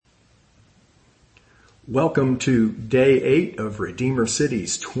Welcome to Day 8 of Redeemer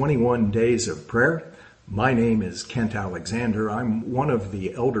City's 21 Days of Prayer. My name is Kent Alexander. I'm one of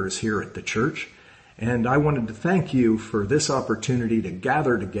the elders here at the church, and I wanted to thank you for this opportunity to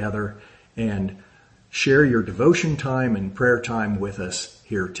gather together and share your devotion time and prayer time with us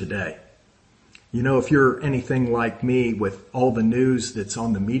here today. You know, if you're anything like me with all the news that's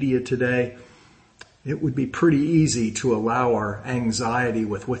on the media today, it would be pretty easy to allow our anxiety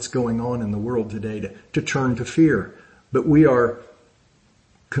with what's going on in the world today to turn to fear. But we are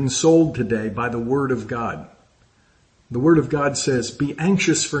consoled today by the Word of God. The Word of God says, "Be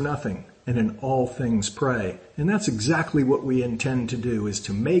anxious for nothing, and in all things pray." And that's exactly what we intend to do, is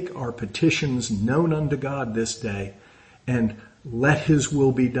to make our petitions known unto God this day and let His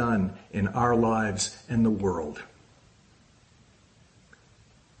will be done in our lives and the world.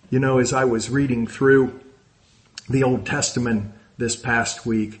 You know, as I was reading through the Old Testament this past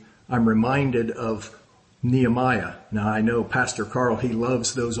week, I'm reminded of Nehemiah. Now, I know Pastor Carl, he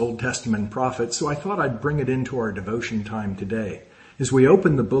loves those Old Testament prophets, so I thought I'd bring it into our devotion time today. As we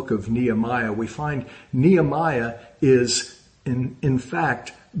open the book of Nehemiah, we find Nehemiah is, in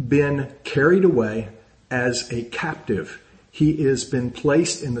fact, been carried away as a captive. He has been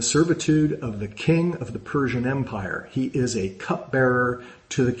placed in the servitude of the king of the Persian Empire. He is a cupbearer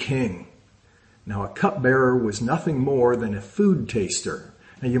to the king. Now, a cupbearer was nothing more than a food taster.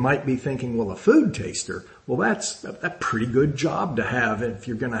 Now, you might be thinking, well, a food taster, well, that's a pretty good job to have if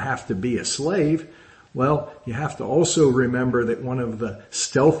you're going to have to be a slave. Well, you have to also remember that one of the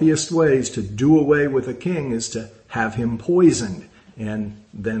stealthiest ways to do away with a king is to have him poisoned, and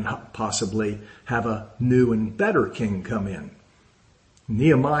then possibly have a new and better king come in.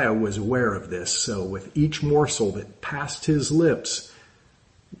 Nehemiah was aware of this, so with each morsel that passed his lips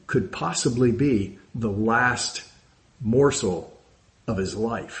could possibly be the last morsel of his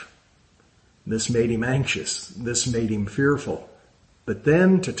life. This made him anxious. This made him fearful. But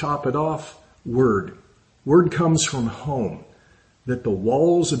then, to top it off, word. Word comes from home that the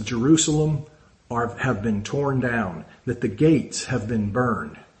walls of Jerusalem have been torn down, that the gates have been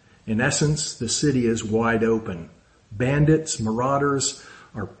burned. In essence, the city is wide open. Bandits, marauders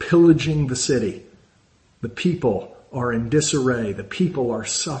are pillaging the city. The people are in disarray. The people are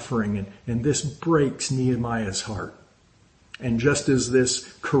suffering, and this breaks Nehemiah's heart. And just as this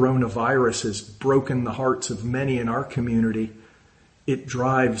coronavirus has broken the hearts of many in our community, it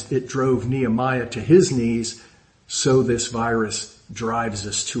drove Nehemiah to his knees, so this virus drives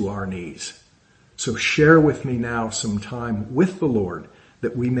us to our knees. So share with me now some time with the Lord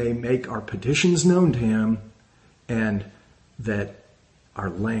that we may make our petitions known to Him and that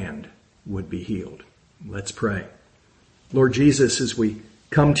our land would be healed. Let's pray. Lord Jesus, as we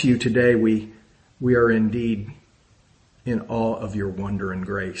come to you today, we are indeed in awe of your wonder and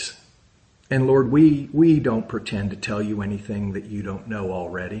grace. And Lord, we don't pretend to tell you anything that you don't know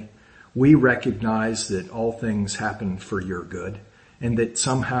already. We recognize that all things happen for your good, and that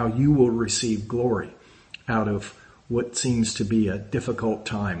somehow you will receive glory out of what seems to be a difficult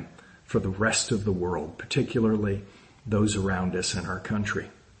time for the rest of the world, particularly those around us in our country.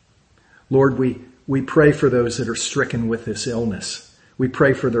 Lord, we pray for those that are stricken with this illness. We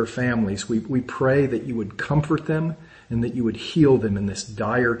pray for their families. We pray that you would comfort them and that you would heal them in this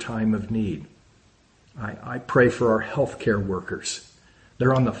dire time of need. I pray for our healthcare workers.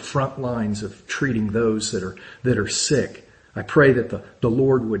 They're on the front lines of treating those that are sick. I pray that the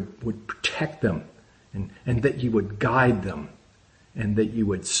Lord would protect them and that you would guide them and that you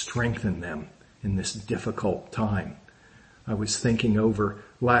would strengthen them in this difficult time. I was thinking over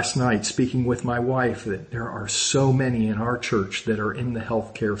last night, speaking with my wife, that there are so many in our church that are in the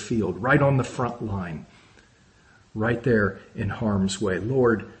healthcare field, right on the front line, right there in harm's way.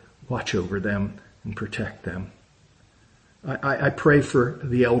 Lord, watch over them and protect them. I pray for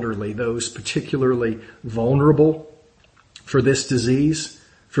the elderly, those particularly vulnerable for this disease,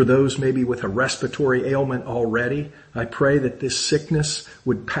 for those maybe with a respiratory ailment already. I pray that this sickness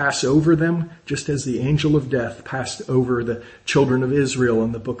would pass over them, just as the angel of death passed over the children of Israel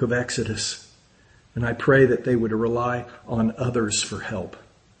in the book of Exodus. And I pray that they would rely on others for help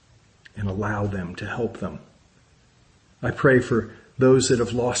and allow them to help them. I pray for those that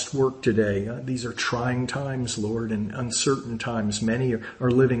have lost work today. These are trying times, Lord, and uncertain times. Many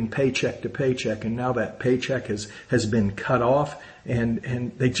are living paycheck to paycheck, and now that paycheck has been cut off,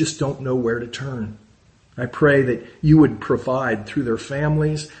 and they just don't know where to turn. I pray that you would provide through their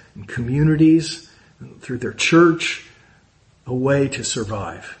families and communities, through their church, a way to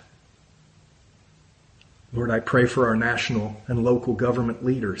survive. Lord, I pray for our national and local government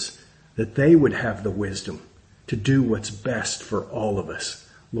leaders, that they would have the wisdom to do what's best for all of us.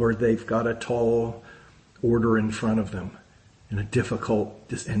 Lord, they've got a tall order in front of them and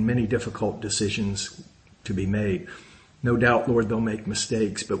many difficult decisions to be made. No doubt, Lord, they'll make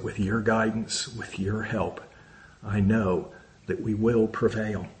mistakes, but with your guidance, with your help, I know that we will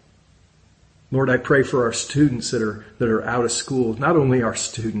prevail. Lord, I pray for our students that are out of school, not only our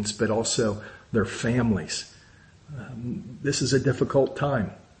students, but also their families. This is a difficult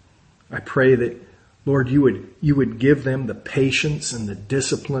time. I pray that, Lord, you would give them the patience and the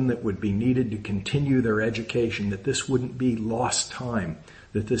discipline that would be needed to continue their education, that this wouldn't be lost time,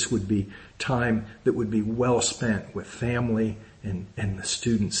 that this would be time that would be well spent with family and the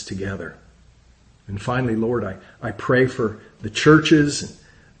students together. And finally, Lord, I pray for the churches and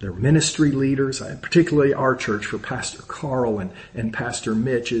their ministry leaders, particularly our church, for Pastor Carl and Pastor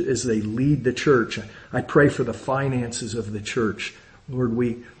Mitch as they lead the church. I pray for the finances of the church. Lord,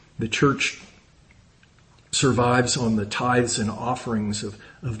 the church survives on the tithes and offerings of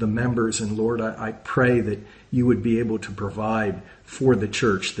the members. And Lord, I pray that you would be able to provide for the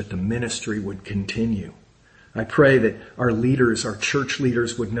church, that the ministry would continue. I pray that our leaders, our church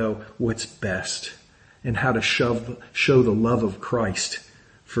leaders, would know what's best and how to show the love of Christ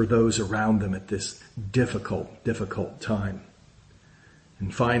for those around them at this difficult time.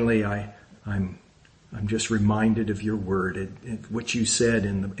 And finally, I'm just reminded of your word, what you said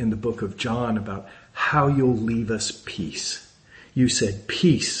in the book of John about how you'll leave us peace. You said,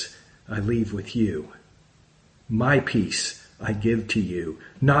 peace I leave with you. My peace I give to you.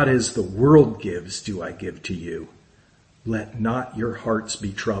 Not as the world gives do I give to you. Let not your hearts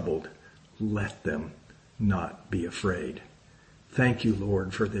be troubled. Let them not be afraid. Thank you,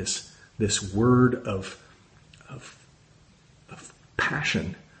 Lord, for this word of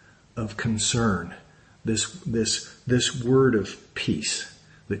passion, of concern, this word of peace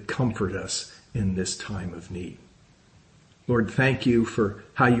that comfort us in this time of need. Lord, thank you for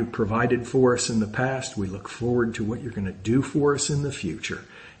how you provided for us in the past. We look forward to what you're going to do for us in the future.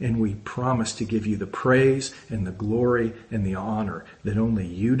 And we promise to give you the praise and the glory and the honor that only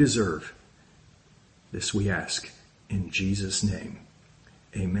you deserve. This we ask in Jesus' name.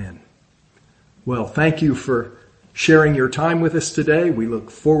 Amen. Well, thank you for sharing your time with us today. We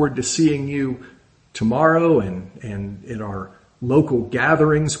look forward to seeing you tomorrow and in our local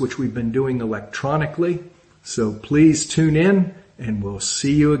gatherings, which we've been doing electronically. So please tune in and we'll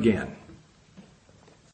see you again.